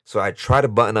So I try to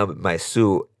button up my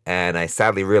suit, and I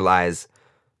sadly realize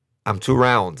I'm too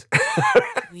round.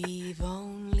 We've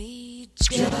only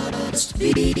just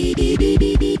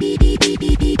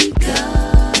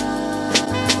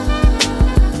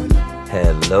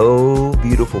Hello,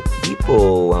 beautiful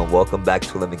people, and welcome back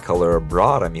to Living Color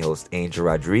Abroad. I'm your host, Angel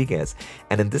Rodriguez,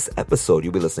 and in this episode,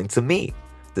 you'll be listening to me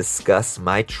discuss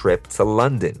my trip to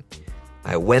London.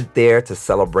 I went there to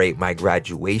celebrate my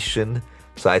graduation,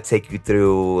 so I take you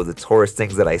through the tourist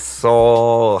things that I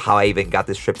saw, how I even got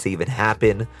this trip to even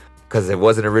happen, because it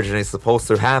wasn't originally supposed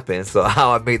to happen, so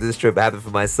how I made this trip happen for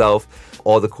myself,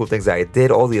 all the cool things that I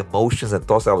did, all the emotions and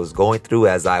thoughts that I was going through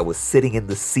as I was sitting in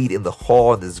the seat in the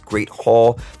hall, in this great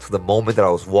hall, to the moment that I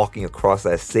was walking across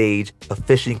that stage,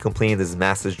 officially completing this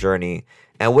master's journey,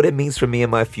 and what it means for me in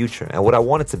my future, and what I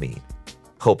want it to mean.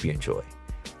 Hope you enjoy.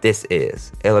 This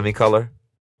is A Living Color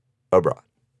Abroad.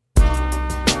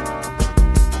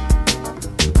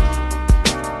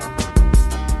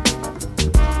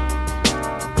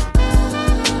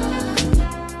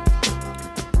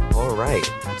 All right,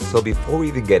 so before we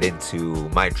even get into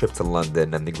my trip to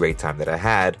London and the great time that I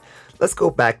had, let's go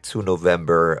back to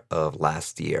November of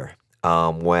last year,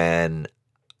 when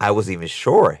I wasn't even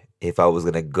sure if I was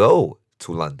going to go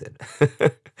to London.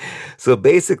 So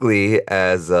basically,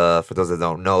 as for those that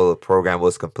don't know, the program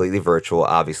was completely virtual.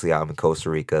 Obviously, I'm in Costa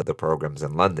Rica. The program's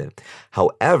in London.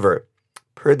 However,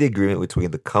 per the agreement between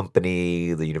the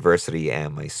company, the university,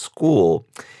 and my school,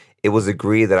 it was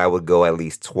agreed that I would go at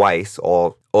least twice.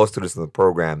 All students in the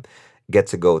program get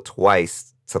to go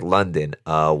twice to London,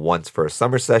 once for a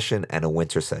summer session and a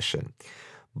winter session.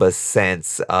 But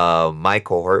since my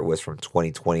cohort was from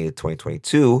 2020 to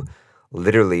 2022,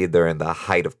 literally during the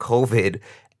height of COVID,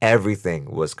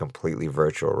 everything was completely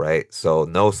virtual, right? So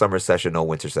no summer session, no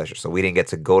winter session. So we didn't get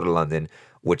to go to London,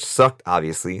 which sucked,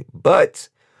 obviously. But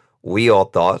we all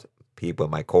thought, people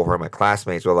in my cohort, my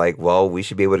classmates were like, well, we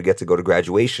should be able to get to go to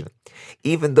graduation,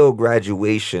 even though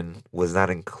graduation was not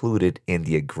included in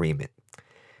the agreement.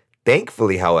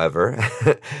 Thankfully, however,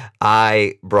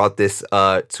 I brought this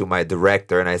to my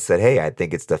director and I said, hey, I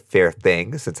think it's the fair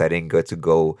thing, since I didn't get to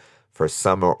go for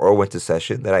summer or winter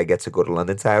session, that I get to go to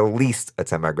London to at least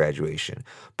attend my graduation.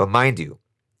 But mind you,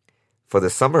 for the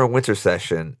summer and winter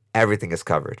session, everything is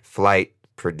covered. Flight,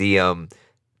 per diem,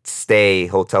 stay,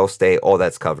 hotel stay, all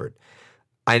that's covered.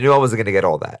 I knew I wasn't going to get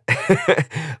all that.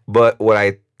 But what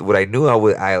I knew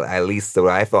at least what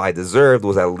I felt I deserved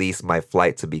was at least my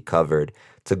flight to be covered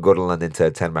to go to London to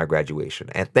attend my graduation.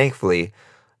 And thankfully,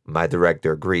 my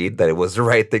director agreed that it was the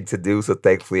right thing to do. So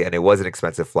thankfully, and it was an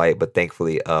expensive flight, but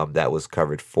thankfully, that was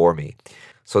covered for me.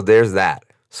 So there's that.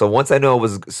 So once I knew I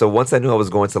was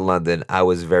going to London, I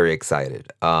was very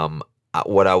excited.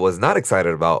 What I was not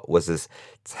excited about was this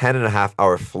 10.5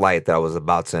 hour flight that I was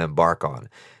about to embark on.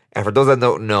 And for those that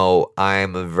don't know,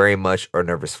 I'm very much a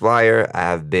nervous flyer. I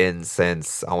have been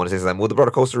since I moved abroad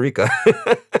to Costa Rica.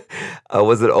 I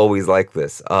wasn't always like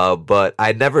this, but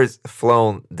I'd never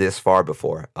flown this far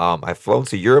before. I've flown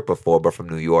to Europe before, but from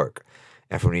New York.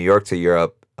 And from New York to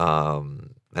Europe,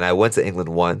 and I went to England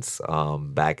once,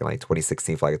 back in like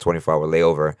 2016 for like a 24-hour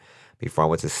layover before I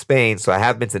went to Spain. So I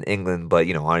have been to England, but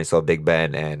I only saw Big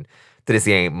Ben and didn't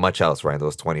see ain't much else, right, in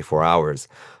those 24 hours.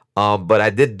 But I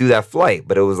did do that flight,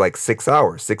 but it was like 6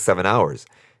 hours, 7 hours.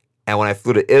 And when I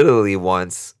flew to Italy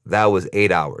once, that was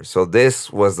 8 hours. So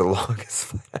this was the longest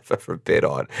flight I've ever been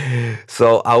on.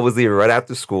 So I was leaving right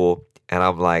after school, and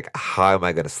I'm like, how am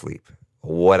I going to sleep?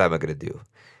 What am I going to do?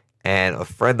 And a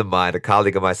friend of mine, a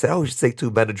colleague of mine, said, oh, you should take 2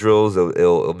 Benadryls.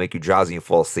 It'll make you drowsy and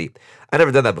fall asleep. I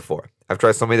never done that before. I've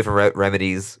tried so many different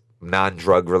remedies,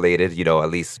 non-drug related, at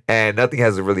least. And nothing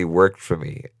has really worked for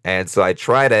me. And so I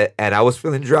tried it, and I was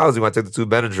feeling drowsy when I took the 2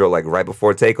 Benadryl, like right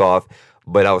before takeoff.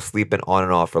 But I was sleeping on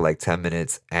and off for like 10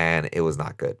 minutes, and it was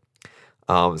not good.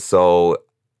 So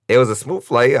it was a smooth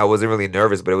flight. I wasn't really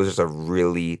nervous, but it was just a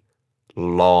really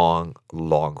long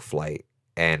flight.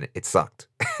 And it sucked.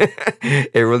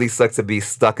 It really sucked to be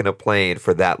stuck in a plane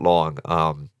for that long.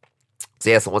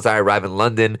 So once I arrive in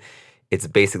London, it's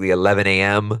basically 11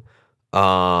 a.m.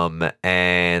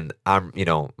 And I'm,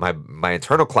 my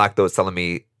internal clock though is telling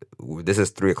me this is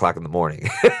 3 o'clock in the morning.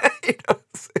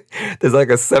 There's like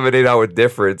a 7-8 hour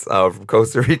difference from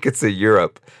Costa Rica to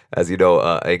Europe, as you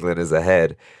know, England is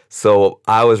ahead. So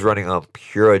I was running on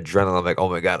pure adrenaline. I'm like, oh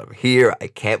my God, I'm here. I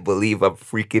can't believe I'm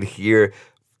freaking here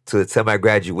to attend my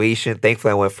graduation.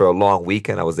 Thankfully, I went for a long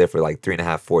weekend. I was there for like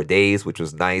 3.5, 4 days, which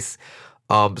was nice.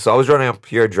 So I was running on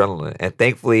pure adrenaline. And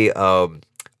thankfully,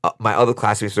 my other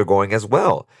classmates were going as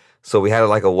well. So we had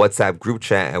like a WhatsApp group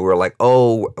chat, and we were like,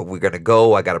 oh, we're going to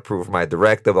go. I got approved from my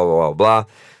director, blah, blah, blah, blah.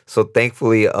 So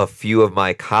thankfully, a few of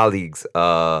my colleagues,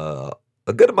 a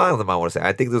good amount of them, I want to say,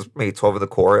 I think there's maybe 12 in the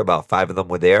core, about five of them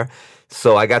were there.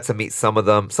 So I got to meet some of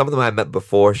them. Some of them I met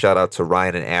before. Shout out to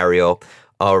Ryan and Ariel.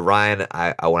 Ryan,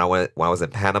 when I was in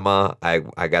Panama, I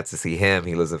got to see him.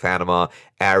 He lives in Panama.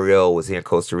 Ariel was here in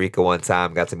Costa Rica one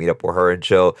time. Got to meet up with her and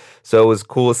chill. So it was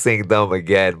cool seeing them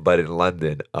again, but in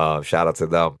London. Shout out to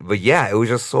them. But yeah, it was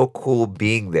just so cool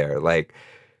being there. Like,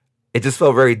 it just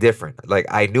felt very different. Like,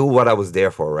 I knew what I was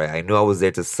there for, right? I knew I was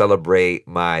there to celebrate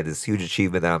this huge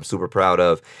achievement that I'm super proud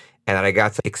of, and that I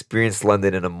got to experience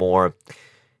London in a more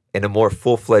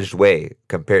full-fledged way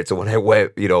compared to when I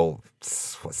went,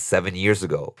 7 years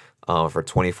ago, for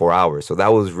 24 hours. So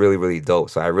that was really, really dope.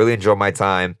 So I really enjoyed my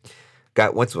time.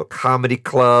 Went to a comedy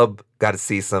club, got to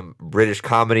see some British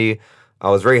comedy. I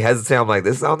was very hesitant. I'm like, I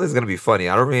don't think it's gonna be funny.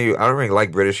 I don't really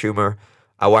like British humor.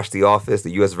 I watched The Office, the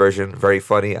U.S. version, very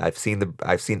funny. I've seen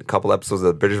a couple episodes of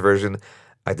the British version.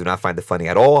 I do not find it funny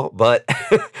at all, but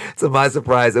to my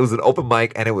surprise, it was an open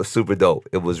mic and it was super dope.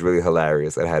 It was really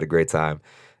hilarious. I had a great time.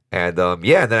 And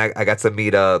yeah, and then I got to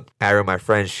meet Ari, my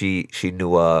friend. She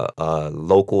knew a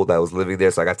local that was living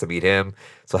there, so I got to meet him.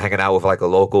 So hanging out with like a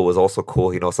local was also cool.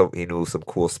 He knew some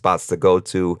cool spots to go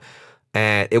to,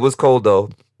 and it was cold though.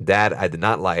 That I did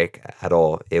not like at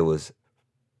all. It was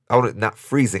not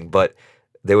freezing, but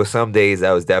there were some days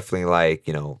that was definitely like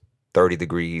 30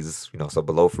 degrees, so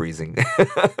below freezing.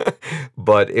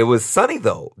 But it was sunny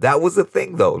though. That was the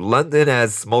thing though. London,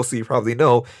 as most of you probably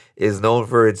know, is known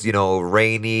for its,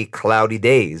 rainy, cloudy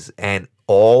days. And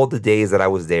all the days that I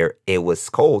was there, it was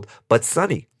cold, but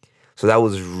sunny. So that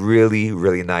was really,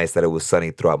 really nice that it was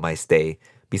sunny throughout my stay.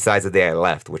 Besides the day I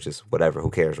left, which is whatever, who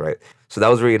cares, right? So that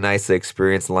was really nice to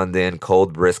experience London,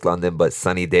 cold, brisk London, but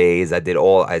sunny days. I did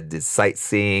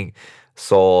sightseeing.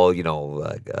 Saw,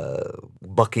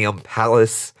 Buckingham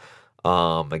Palace.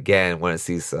 Again, went to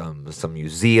see some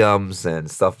museums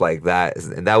and stuff like that,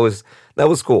 and that was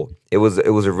cool. It was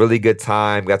a really good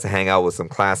time. Got to hang out with some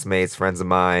classmates, friends of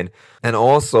mine, and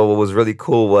also what was really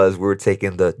cool was we were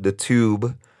taking the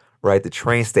tube, right, the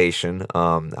train station.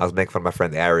 I was making fun of my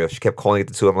friend Ariel. She kept calling it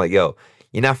the tube. I'm like, yo,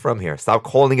 you're not from here. Stop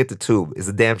calling it the tube. It's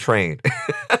a damn train.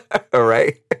 All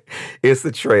right, it's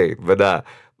the train,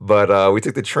 But we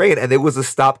took the train and there was a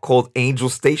stop called Angel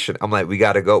Station. I'm like, we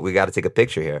gotta go. We gotta take a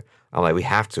picture here. I'm like, we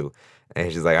have to.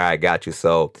 And she's like, all right, got you.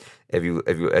 So if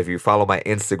you follow my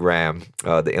Instagram,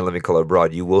 the In Living Color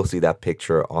Abroad, you will see that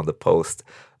picture on the post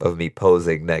of me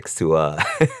posing next to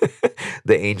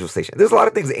the Angel Station. There's a lot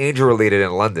of things angel related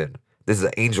in London. This is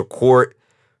an Angel Court.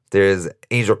 There's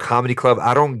Angel Comedy Club.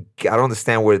 I don't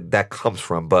understand where that comes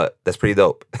from, but that's pretty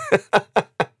dope.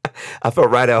 I felt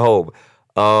right at home.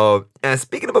 And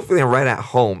speaking about feeling right at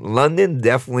home, London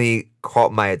definitely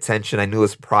caught my attention. I knew it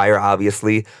was prior,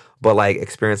 obviously, but like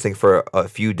experiencing for a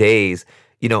few days,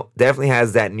 definitely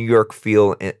has that New York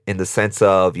feel in the sense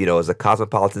of, it's a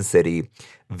cosmopolitan city,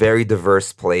 very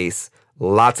diverse place,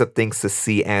 lots of things to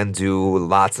see and do,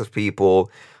 lots of people.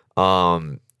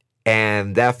 And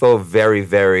that felt very,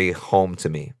 very home to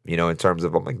me, in terms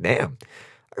of, I'm like, damn.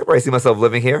 I could probably see myself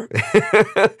living here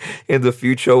in the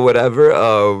future, whatever.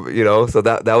 So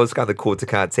that was kind of cool to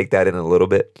kind of take that in a little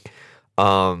bit.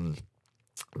 But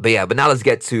now let's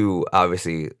get to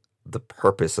obviously the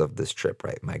purpose of this trip,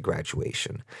 right? My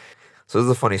graduation. So this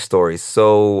is a funny story.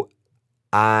 So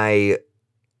I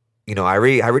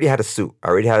already had a suit. I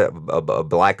already had a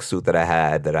black suit that I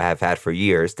have had for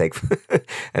years.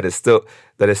 And it's still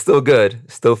good.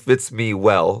 Still fits me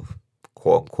well.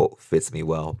 Quote unquote fits me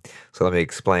well. So let me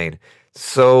explain.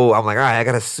 So I'm like, all right, I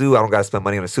got a suit. I don't got to spend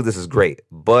money on a suit. This is great.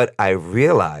 But I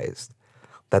realized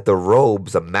that the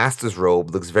robes, a master's robe,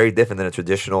 looks very different than a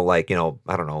traditional, like, I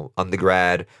don't know,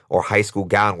 undergrad or high school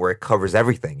gown where it covers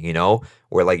everything,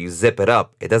 where like you zip it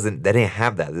up. They didn't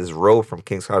have that. This robe from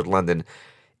King's College London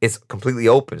is completely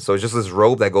open. So it's just this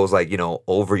robe that goes like,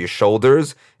 over your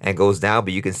shoulders and goes down,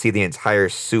 but you can see the entire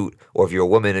suit, or if you're a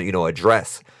woman, a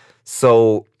dress.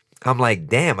 So I'm like,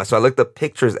 damn. So I looked up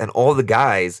pictures and all the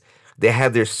guys, they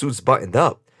had their suits buttoned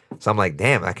up. So I'm like,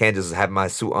 damn, I can't just have my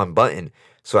suit unbuttoned.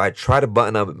 So I try to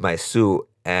button up my suit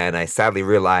and I sadly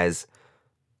realize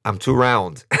I'm too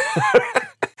round,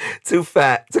 too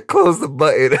fat to close the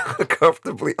button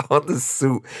comfortably on the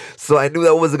suit. So I knew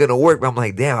that wasn't going to work. But I'm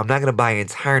like, damn, I'm not going to buy an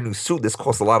entire new suit. This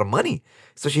costs a lot of money,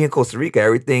 especially in Costa Rica.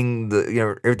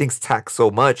 Everything's taxed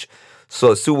so much.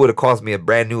 So a suit would have cost me a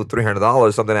brand new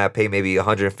 $300, something that I pay maybe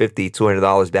 $150,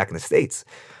 $200 back in the States.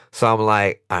 So I'm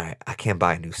like, all right, I can't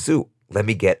buy a new suit. Let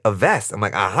me get a vest. I'm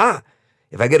like,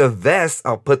 If I get a vest,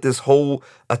 I'll put this whole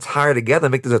attire together,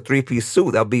 make this a three-piece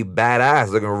suit. That'll be badass,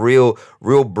 looking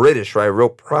real British, right? Real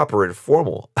proper and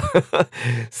formal.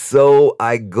 So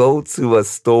I go to a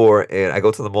store and I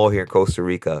go to the mall here in Costa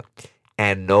Rica,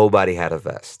 and nobody had a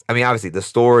vest. I mean, obviously the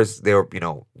stores, they were,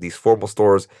 these formal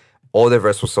stores, all their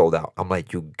vests were sold out. I'm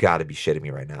like, you gotta be shitting me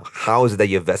right now. How is it that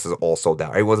your vest is all sold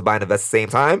out? Everyone's buying a vest at the same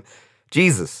time?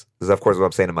 Jesus. This is, of course, what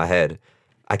I'm saying in my head.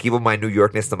 I keep up my New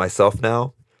Yorkness to myself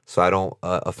now, so I don't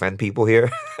offend people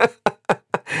here.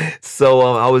 So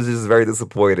I was just very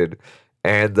disappointed.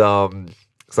 And so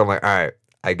I'm like, all right,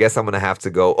 I guess I'm going to have to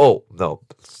go. Oh, no,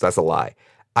 that's a lie.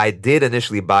 I did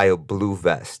initially buy a blue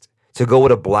vest to go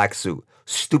with a black suit.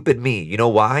 Stupid me. You know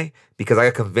why? Because I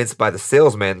got convinced by the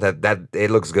salesman that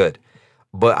it looks good.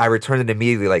 But I returned it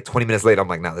immediately, like 20 minutes later. I'm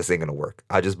like, no, this ain't going to work.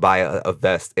 I just buy a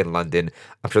vest in London.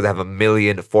 I'm sure they have a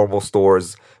million formal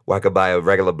stores where I could buy a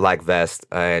regular black vest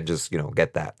and just,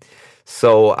 get that.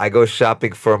 So I go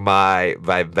shopping for my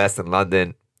vest in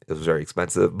London. It was very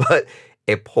expensive, but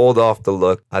it pulled off the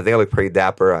look. I think I looked pretty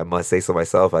dapper. I must say so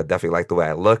myself. I definitely liked the way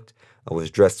I looked. I was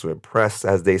dressed to impress,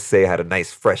 as they say. I had a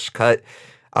nice fresh cut.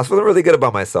 I was feeling really good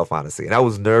about myself, honestly, and I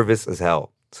was nervous as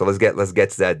hell. So let's get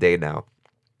to that day now.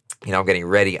 I'm getting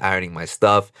ready, ironing my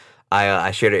stuff. I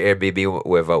shared an Airbnb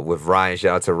with Ryan.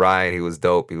 Shout out to Ryan. He was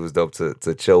dope. He was dope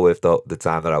to chill with the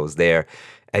time that I was there.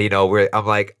 And I'm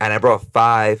like, and I brought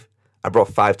five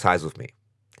ties with me.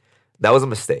 That was a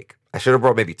mistake. I should have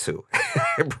brought maybe two.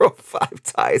 I brought 5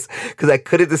 ties because I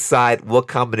couldn't decide what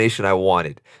combination I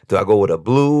wanted. Do I go with a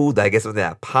blue? Do I get something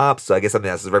that pops? Do I get something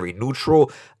that's very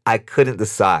neutral? I couldn't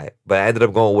decide, but I ended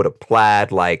up going with a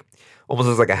plaid, like almost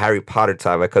looks like a Harry Potter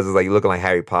tie because it's like you looking like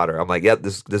Harry Potter. I'm like, yep,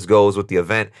 this goes with the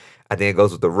event. I think it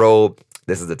goes with the robe.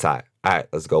 This is the tie. All right,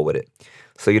 let's go with it.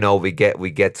 So we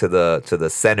get to the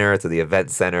center, to the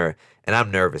event center, and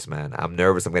I'm nervous, man. I'm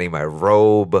nervous. I'm getting my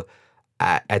robe.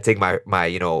 I take my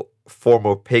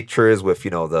formal pictures with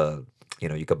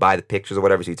you could buy the pictures or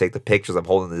whatever. So you take the pictures. I'm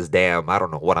holding this I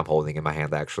don't know what I'm holding in my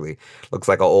hand actually. Looks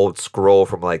like an old scroll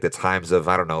from like the times of,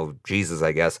 I don't know, Jesus,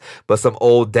 I guess. But some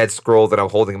old dead scroll that I'm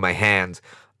holding in my hand.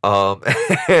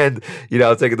 And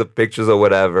I'm taking the pictures or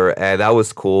whatever, and that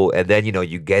was cool. And then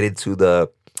you get into the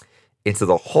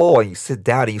hall and you sit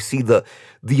down and you see the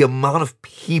amount of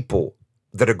people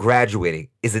that are graduating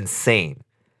is insane.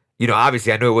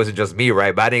 Obviously I knew it wasn't just me,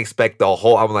 right? But I didn't expect the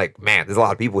whole. I'm like, man, there's a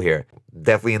lot of people here.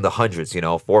 Definitely in the hundreds,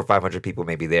 400 or 500 people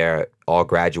maybe there, all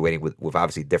graduating with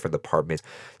obviously different departments.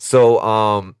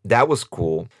 So that was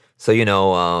cool. So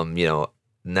now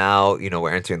we're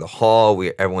entering the hall.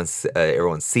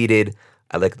 Everyone's seated.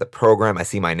 I look at the program. I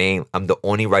see my name. I'm the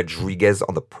only Rodriguez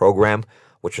on the program,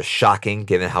 which was shocking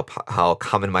given how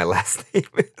common my last name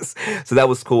is. So that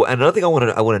was cool. And another thing I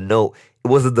want to note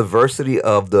was the diversity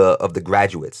of the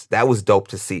graduates. That was dope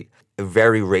to see.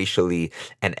 Very racially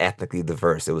and ethnically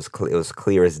diverse. It was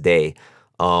clear as day,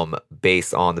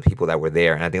 based on the people that were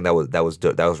there, and I think that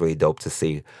was really dope to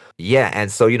see. Yeah,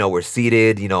 and so we're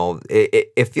seated.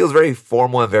 It feels very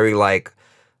formal and very like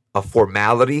a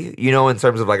formality. In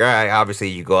terms of like, all right, obviously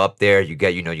you go up there, you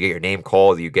get your name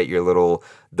called, you get your little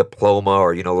diploma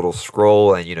or little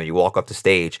scroll, and you walk up the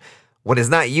stage. When it's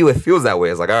not you, it feels that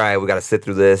way. It's like, all right, we got to sit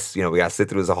through this. We got to sit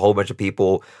through this a whole bunch of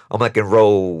people. I'm like in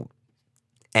row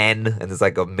N, and there's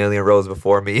like a million rows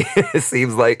before me. It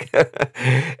seems like,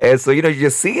 and so you're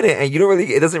just seeing it, and you don't really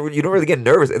get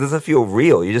nervous. It doesn't feel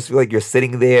real. You just feel like you're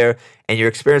sitting there and you're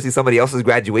experiencing somebody else's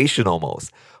graduation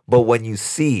almost. But when you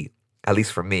see, at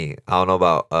least for me, I don't know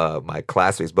about my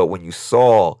classmates, but when you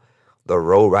saw the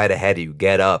row right ahead of you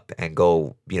get up and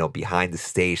go, behind the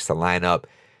stage to line up,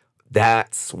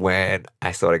 that's when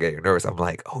I started getting nervous. I'm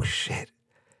like, oh shit,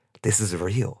 this is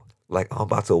real. Like I'm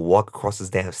about to walk across this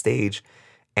damn stage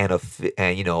and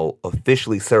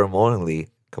officially, ceremonially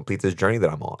complete this journey that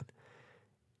I'm on.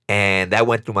 And that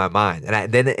went through my mind.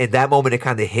 And then in that moment, it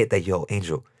kind of hit that, yo,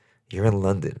 Angel, you're in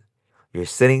London. You're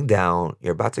sitting down.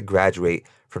 You're about to graduate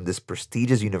from this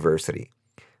prestigious university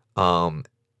that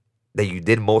you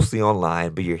did mostly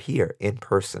online, but you're here in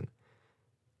person.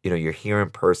 You're here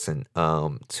in person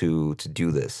to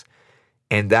do this.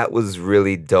 And that was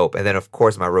really dope. And then, of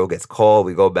course, my role gets called.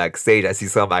 We go backstage. I see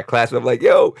some of my classmates. I'm like,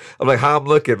 yo. I'm like, how I'm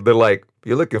looking? They're like,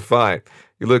 you're looking fine.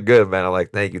 You look good, man. I'm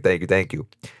like, thank you.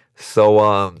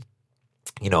 So,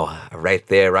 right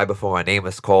there, right before my name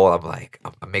is called, I'm like,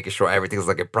 I'm making sure everything's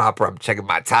looking proper. I'm checking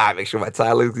my tie, make sure my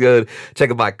tie looks good.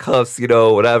 Checking my cuffs,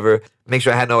 whatever. Make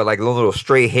sure I had no, like, little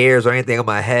stray hairs or anything on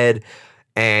my head.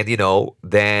 And,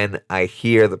 then I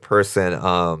hear the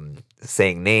person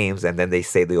saying names, and then they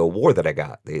say the award that I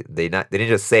got. They didn't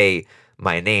just say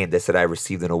my name. They said I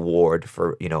received an award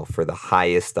for the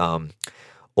highest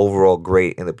overall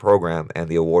grade in the program, and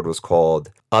the award was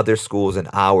called Other Schools and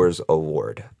Ours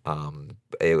Award. And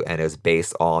it was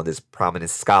based on this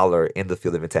prominent scholar in the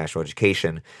field of international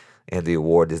education, and the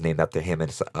award is named after him and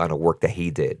it's on a work that he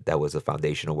did that was a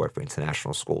foundational work for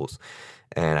international schools.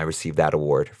 And I received that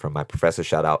award from my professor.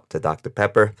 Shout out to Dr.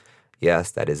 Pepper.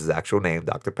 Yes, that is his actual name,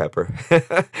 Dr. Pepper.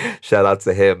 Shout out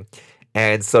to him.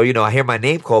 And so, I hear my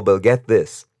name called, but get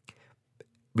this.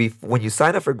 When you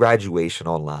sign up for graduation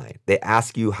online, they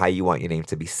ask you how you want your name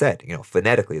to be said,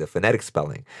 phonetically, the phonetic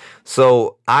spelling.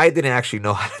 So I didn't actually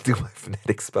know how to do my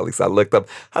phonetic spelling. So I looked up,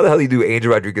 how the hell do you do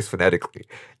Angel Rodriguez phonetically?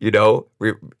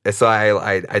 So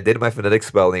I did my phonetic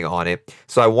spelling on it.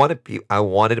 So I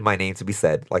wanted my name to be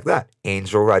said like that,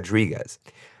 Angel Rodriguez,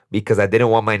 because I didn't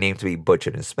want my name to be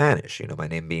butchered in Spanish. My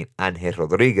name being Angel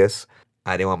Rodriguez,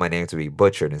 I didn't want my name to be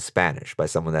butchered in Spanish by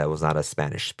someone that was not a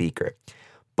Spanish speaker.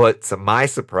 But to my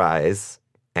surprise,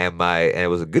 and it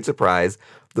was a good surprise,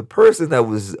 the person that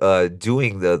was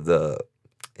doing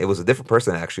it was a different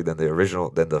person actually than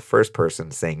the first person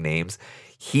saying names.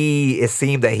 It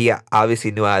seemed that he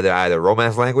obviously knew either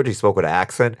Romance language, he spoke with an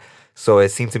accent. So it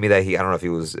seemed to me that I don't know if he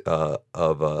was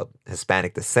of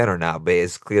Hispanic descent or not, but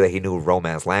it's clear that he knew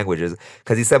Romance languages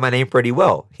because he said my name pretty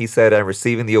well. He said, I'm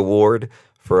receiving the award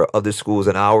for Other Schools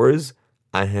and Ours,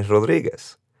 Angel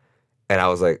Rodriguez. And I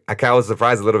was like, I kind of was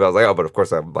surprised a little bit. I was like, oh, but of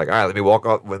course I'm like, all right, let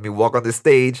me walk on this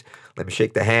stage. Let me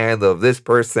shake the hand of this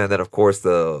person. And then of course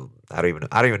I don't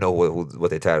even know what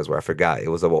their titles were. I forgot. It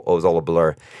was all a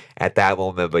blur at that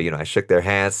moment. But I shook their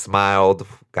hands, smiled,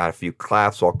 got a few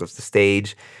claps, walked off the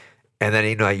stage, and then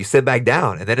you sit back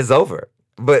down, and then it's over.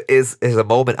 But it's a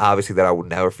moment obviously that I will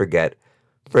never forget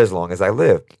for as long as I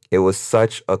live. It was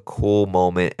such a cool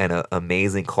moment and an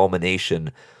amazing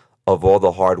culmination of all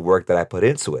the hard work that I put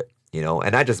into it.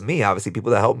 And not just me, obviously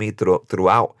people that helped me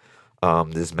throughout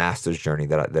this master's journey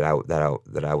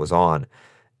that I was on,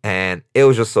 and it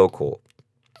was just so cool.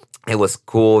 It was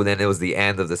cool. And then it was the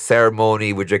end of the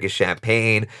ceremony. We're drinking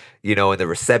champagne, in the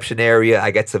reception area.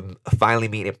 I get to finally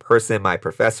meet in person my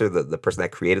professor, the person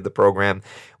that created the program.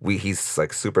 He's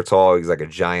like super tall. He's like a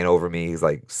giant over me. He's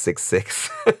like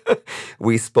 6'6".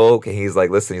 We spoke, and he's like,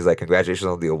 listen, he's like, congratulations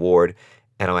on the award.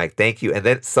 And I'm like, thank you. And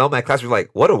then some of my classmates were like,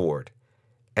 what award?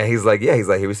 And he's like, yeah,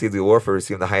 he received the award for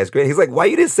receiving the highest grade. He's like, why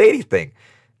you didn't say anything?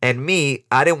 And me,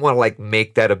 I didn't want to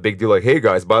make that a big deal. Like, hey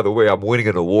guys, by the way, I'm winning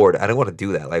an award. I didn't want to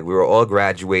do that. We were all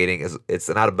graduating. It's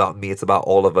not about me. It's about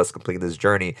all of us completing this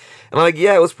journey. And I'm like,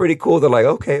 yeah, it was pretty cool. They're like,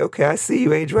 okay, I see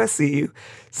you, Angel. I see you.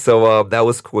 So that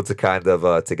was cool to kind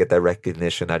of to get that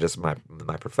recognition. Not just my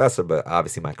professor, but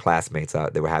obviously my classmates.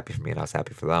 They were happy for me, and I was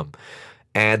happy for them.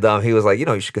 And he was like,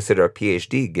 you should consider a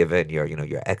PhD given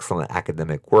your excellent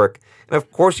academic work. And of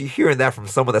course, you're hearing that from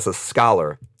someone that's a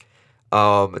scholar.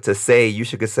 To say you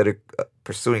should consider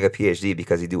pursuing a PhD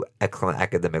because you do excellent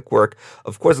academic work,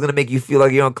 of course, it's going to make you feel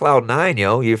like you're on cloud nine,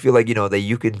 You feel like, that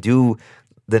you can do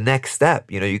the next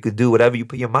step. You can do whatever you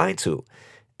put your mind to.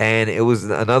 And it was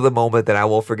another moment that I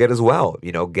won't forget as well.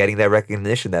 Getting that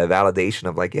recognition, that validation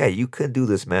of like, yeah, you can do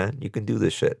this, man. You can do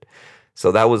this shit.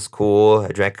 So that was cool. I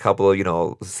drank a couple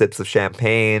of, sips of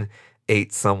champagne,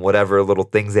 ate some whatever little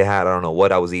things they had. I don't know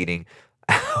what I was eating.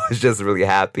 I was just really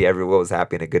happy. Everyone was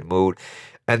happy, in a good mood.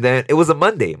 And then it was a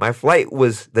Monday. My flight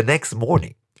was the next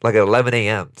morning, like at 11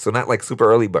 a.m. So not like super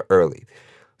early, but early.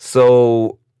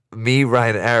 So me,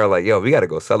 Ryan, and Aaron like, yo, we got to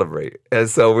go celebrate. And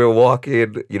so we're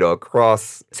walking,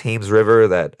 across Thames River,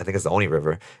 that I think is the only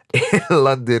river in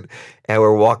London. And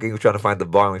we're walking, we're trying to find the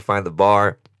bar, and we find the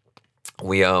bar.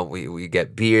 We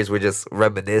get beers. We're just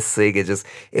reminiscing.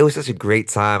 It was such a great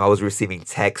time. I was receiving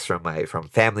texts from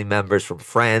family members, from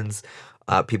friends,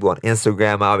 people on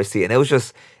Instagram, obviously, and it was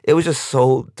just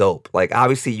so dope. Like,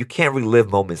 obviously, you can't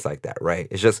relive moments like that, right?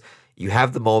 It's just you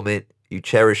have the moment, you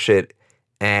cherish it,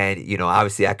 and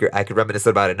obviously, I could reminisce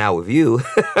about it now with you,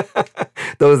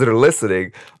 those that are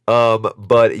listening,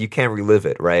 but you can't relive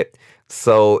it, right?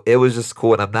 So it was just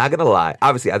cool, and I'm not gonna lie.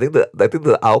 Obviously, I think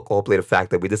the alcohol played a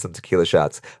factor. We did some tequila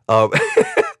shots, and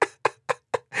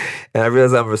I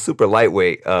realized I'm a super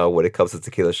lightweight when it comes to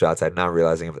tequila shots. I'm not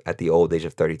realizing at the old age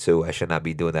of 32, I should not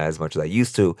be doing that as much as I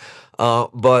used to.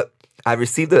 But I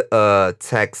received a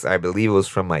text. I believe it was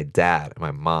from my dad and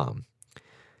my mom,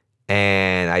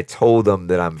 and I told them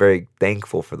that I'm very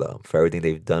thankful for them for everything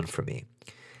they've done for me.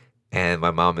 And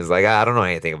my mom is like, I don't know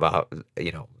anything about,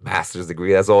 master's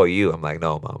degree. That's all you. I'm like,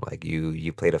 no, Mom, like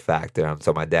you played a factor. I'm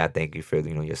telling my dad, thank you for,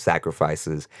 your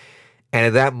sacrifices. And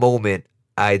at that moment,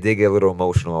 I did get a little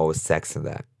emotional. I was texting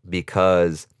that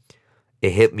because it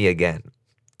hit me again.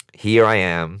 Here I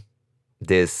am,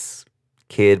 this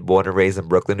kid born and raised in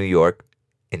Brooklyn, New York,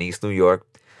 in East New York,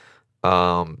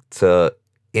 to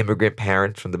immigrant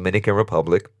parents from Dominican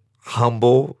Republic,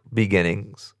 humble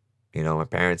beginnings. My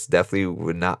parents definitely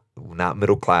were not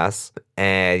middle class,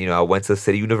 and I went to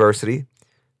City University.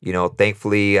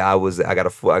 Thankfully, I got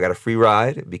a free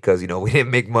ride because we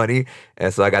didn't make money,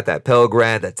 and so I got that Pell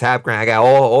Grant, that TAP Grant. I got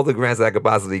all the grants that I could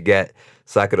possibly get,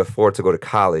 so I could afford to go to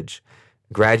college.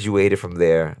 Graduated from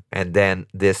there, and then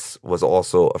this was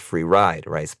also a free ride,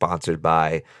 right? Sponsored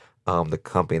by the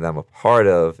company that I'm a part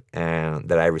of, and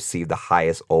that I received the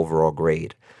highest overall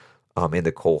grade in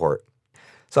the cohort.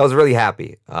 So I was really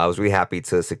happy. I was really happy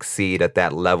to succeed at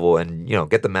that level and,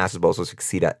 get the master's, but also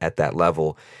succeed at that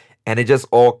level. And it just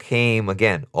all came,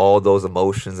 again, all those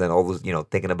emotions and all those,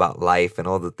 thinking about life and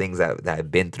all the things that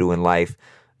I've been through in life.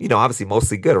 Obviously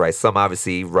mostly good, right? Some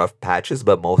obviously rough patches,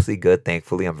 but mostly good.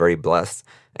 Thankfully, I'm very blessed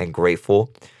and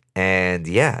grateful. And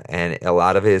yeah, and a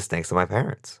lot of it is thanks to my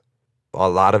parents. A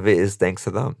lot of it is thanks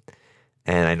to them.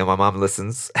 And I know my mom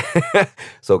listens.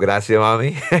 So gracias,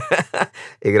 mommy.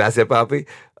 Y gracias, papi.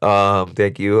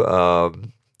 Thank you.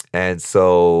 And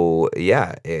so,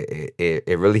 yeah,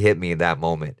 it really hit me in that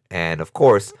moment. And of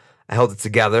course, I held it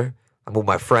together. I'm with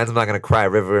my friends. I'm not gonna cry a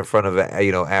river in front of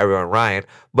Ariel and Ryan,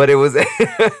 but it was,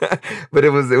 but it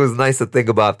was nice to think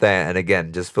about that. And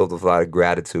again, just filled with a lot of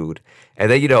gratitude. And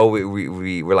then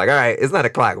we were like, all right, it's 9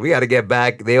 o'clock. We got to get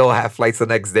back. They all have flights the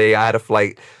next day. I had a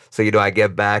flight, so I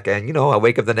get back, and I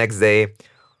wake up the next day,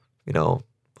 a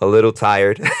little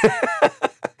tired,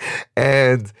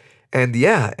 and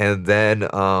yeah, and then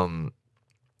I'm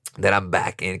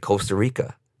back in Costa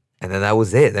Rica. And then that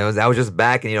was it. I was just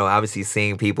back and, obviously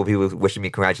seeing people wishing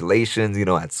me congratulations,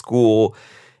 at school.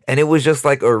 And it was just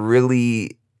like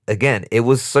again, it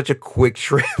was such a quick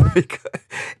trip.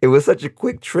 It was such a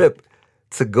quick trip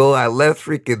to go. I left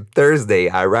freaking Thursday.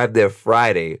 I arrived there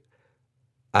Friday.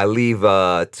 I leave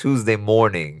Tuesday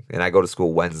morning and I go to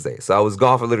school Wednesday. So I was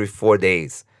gone for literally 4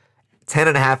 days.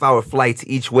 10.5-hour flights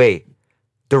each way.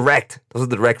 Direct. Those are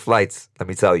the direct flights, let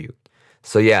me tell you.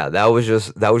 So yeah, that was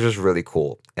just really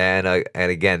cool. And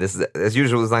again, this is, as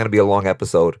usual, it's not gonna be a long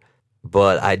episode,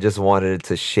 but I just wanted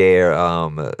to share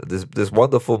this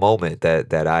wonderful moment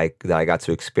that I got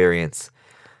to experience,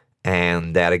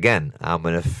 and that again I'm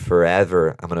gonna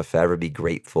forever be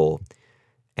grateful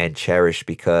and cherish,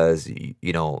 because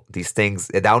these things,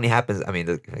 that only happens. I mean,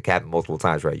 it can happen multiple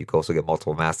times, right? You can also get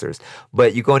multiple masters,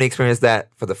 but you can only experience that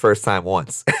for the first time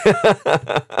once.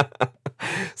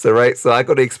 So I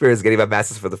got to experience getting my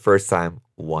master's for the first time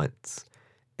once.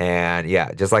 And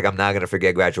yeah, just like I'm not going to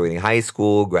forget graduating high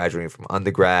school, graduating from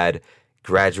undergrad,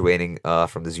 graduating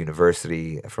from this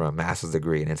university from a master's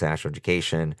degree in international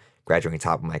education, graduating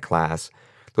top of my class.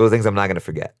 Those are things I'm not going to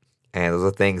forget. And those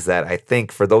are things that I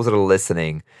think, for those that are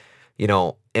listening,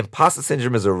 imposter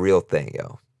syndrome is a real thing,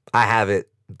 yo. I have it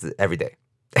every day.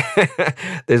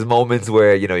 There's moments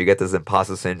where, you get this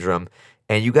imposter syndrome,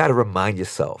 and you got to remind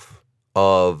yourself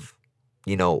of,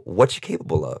 what you're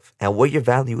capable of and what your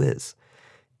value is.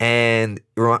 And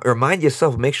remind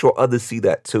yourself, make sure others see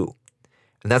that too.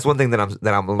 And that's one thing that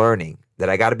I'm learning, that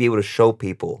I got to be able to show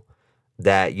people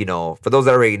that, for those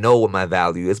that already know what my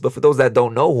value is, but for those that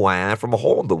don't know who I am, from a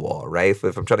hole in the wall, right?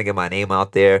 If I'm trying to get my name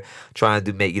out there, trying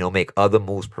to make other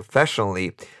moves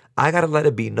professionally, I got to let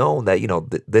it be known that,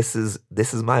 this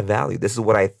is my value. This is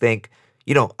what I think,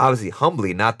 obviously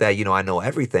humbly, not that, I know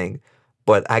everything,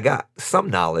 but I got some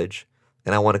knowledge,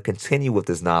 and I want to continue with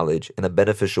this knowledge in a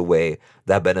beneficial way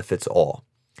that benefits all.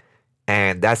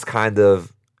 And that's kind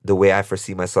of the way I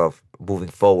foresee myself moving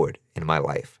forward in my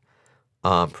life.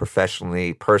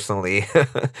 Professionally, personally,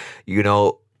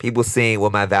 people seeing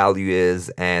what my value is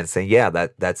and saying, yeah,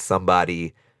 that's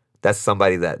somebody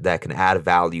that can add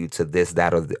value to this,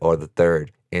 that, or the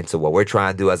third, into what we're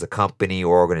trying to do as a company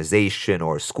or organization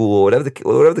or school, whatever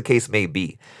the case may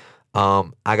be.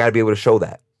 I got to be able to show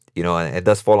that, and it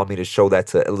does fall on me to show that,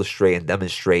 to illustrate and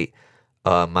demonstrate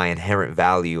my inherent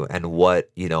value and what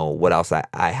else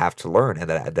I have to learn, and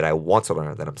that I want to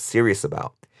learn, that I'm serious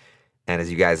about. And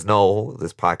as you guys know,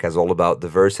 this podcast is all about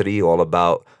diversity, all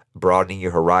about broadening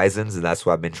your horizons, and that's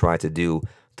what I've been trying to do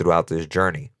throughout this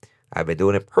journey. I've been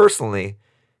doing it personally,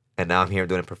 and now I'm here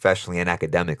doing it professionally and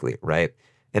academically, right?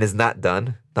 And it's not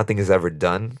done. Nothing is ever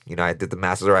done. I did the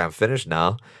master's, right? I'm finished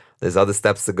now. There's other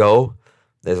steps to go.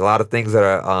 There's a lot of things that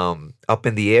are up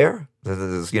in the air.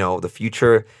 There's, the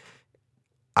future,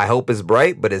 I hope, is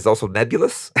bright, but it's also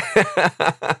nebulous.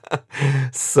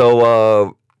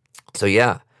 So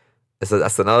yeah. So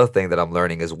that's another thing that I'm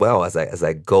learning as well as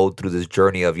I go through this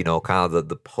journey of, kind of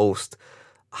the post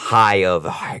high of, oh,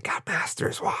 I got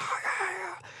masters, wow,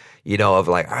 of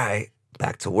like, all right,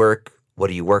 back to work. What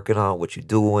are you working on? What you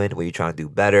doing? What are you trying to do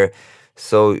better?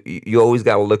 So you always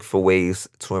got to look for ways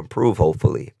to improve,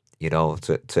 hopefully,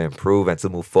 to improve and to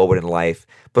move forward in life,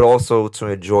 but also to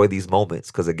enjoy these moments.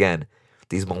 Because again,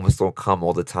 these moments don't come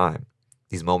all the time.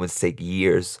 These moments take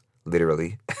years,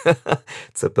 literally,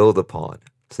 to build upon.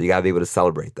 So you got to be able to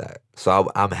celebrate that.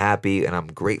 So I'm happy and I'm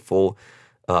grateful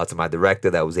to my director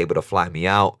that was able to fly me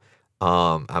out.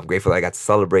 I'm grateful that I got to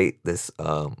celebrate this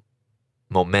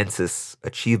momentous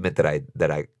achievement that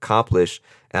I accomplished,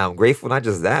 and I'm grateful not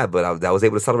just that, but I was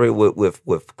able to celebrate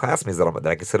with classmates that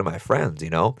I consider my friends,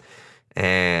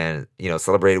 and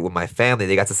celebrate it with my family.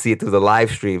 They got to see it through the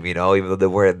live stream, even though they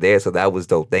weren't there, so that was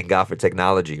dope. Thank God for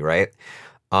technology, right?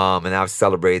 And I've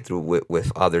celebrated through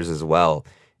with others as well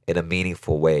in a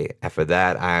meaningful way, and for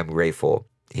that I am grateful.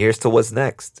 Here's to what's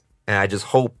next, and I just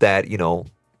hope that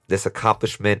this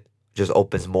accomplishment just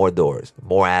opens more doors,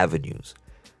 more avenues.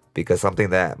 Because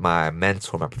something that my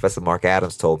mentor, my Professor Mark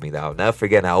Adams, told me that I'll never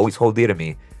forget and I always hold dear to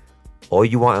me: all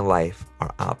you want in life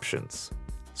are options.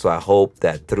 So I hope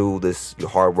that through this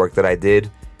hard work that I did,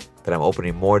 that I'm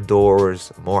opening more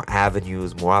doors, more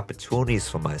avenues, more opportunities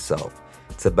for myself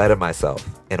to better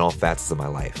myself in all facets of my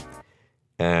life.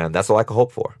 And that's all I can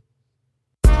hope for.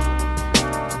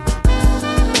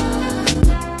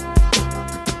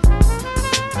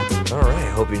 All right, I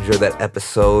hope you enjoyed that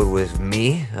episode with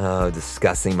me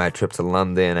discussing my trip to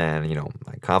London and,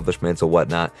 my accomplishments or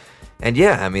whatnot. And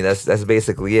yeah, I mean, that's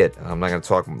basically it. I'm not going to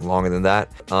talk longer than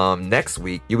that. Next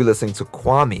week, you'll be listening to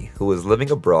Kwame, who is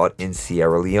living abroad in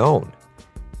Sierra Leone.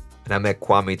 And I met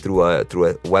Kwame through a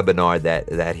webinar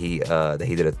that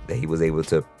he was able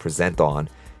to present on.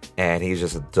 And he's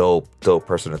just a dope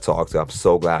person to talk to. I'm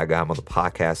so glad I got him on the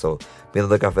podcast. So be on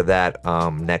the lookout for that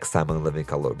next time on Living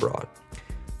Color Abroad.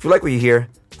 If you like what you hear,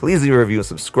 please leave a review and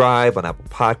subscribe on Apple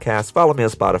Podcasts. Follow me on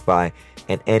Spotify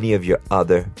and any of your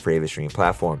other favorite streaming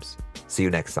platforms. See you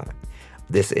next time.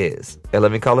 This is A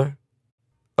Living Color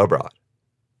Abroad.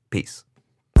 Peace.